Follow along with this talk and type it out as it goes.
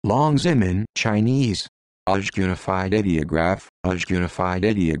Long Zhimin, Chinese. Unified ideograph, unified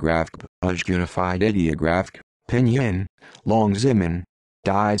ideograph, unified ideograph, Pinyin, Long Zhimin.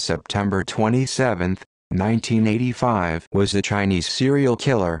 Died September 27, 1985. Was a Chinese serial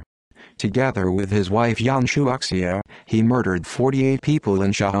killer. Together with his wife Yan Shuxia, he murdered 48 people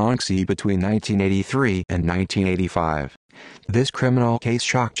in Shaanxi between 1983 and 1985. This criminal case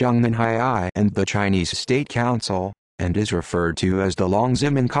shocked Zhongmin Hai and the Chinese State Council, and is referred to as the Long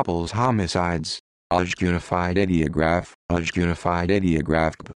Zhimin couple's homicides. Unified ideograph, unified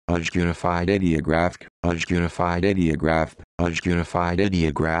ideograph, unified ideograph, unified ideograph, unified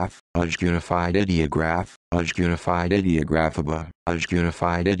ideograph, unified ideograph, unified ideograph,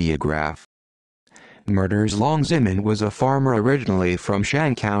 unified ideograph. Murders. Long Zhimin was a farmer originally from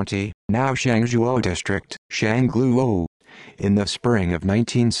Shang County, now Shangzhuo District, Shangluo. In the spring of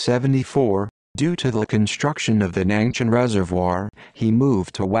 1974, due to the construction of the Nangchen Reservoir, he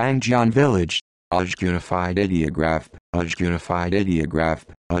moved to Wangjian Village. Unified ideograph, unified ideograph,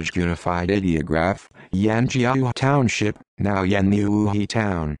 unified ideograph, Yanjiao Township, now Yanliuhi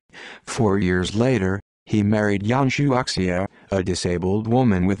Town. 4 years later, he married Yan Shuxia, a disabled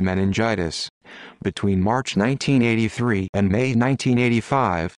woman with meningitis. Between March 1983 and May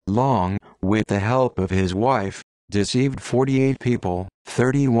 1985, Long, with the help of his wife, deceived 48 people,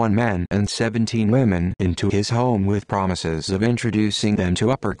 31 men and 17 women, into his home with promises of introducing them to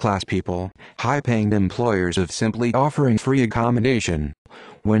upper-class people, high-paying employers of simply offering free accommodation.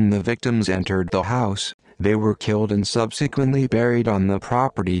 When the victims entered the house, they were killed and subsequently buried on the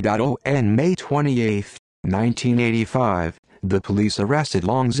property. On May 28, 1985, the police arrested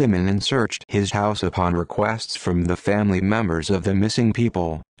Long Zhimin and searched his house upon requests from the family members of the missing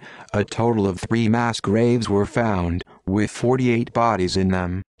people. A total of 3 mass graves were found, with 48 bodies in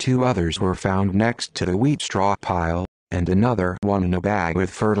them. 2 others were found next to the wheat straw pile, and another one in a bag with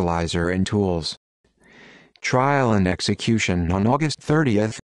fertilizer and tools. Trial and execution. On August 30,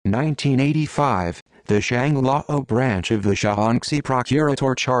 1985, the Shanglao branch of the Shaanxi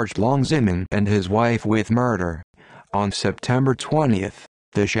Procurator charged Long Zhimin and his wife with murder. On September 20,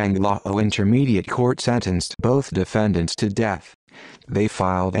 the Shanglao Intermediate Court sentenced both defendants to death. They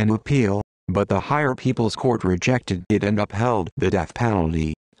filed an appeal, but the Higher People's Court rejected it and upheld the death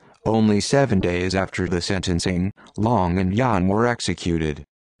penalty. Only 7 days after the sentencing, Long and Yan were executed.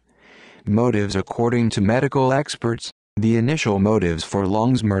 Motives. According to medical experts, the initial motives for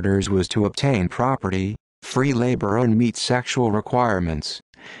Long's murders was to obtain property, free labor and meet sexual requirements.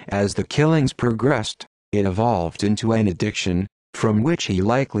 As the killings progressed, it evolved into an addiction, from which he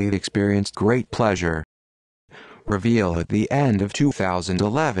likely experienced great pleasure. Reveal. At the end of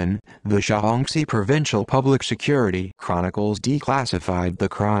 2011, the Shaanxi Provincial Public Security Chronicles declassified the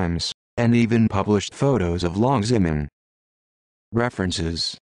crimes, and even published photos of Long Zhimin.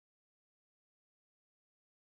 References.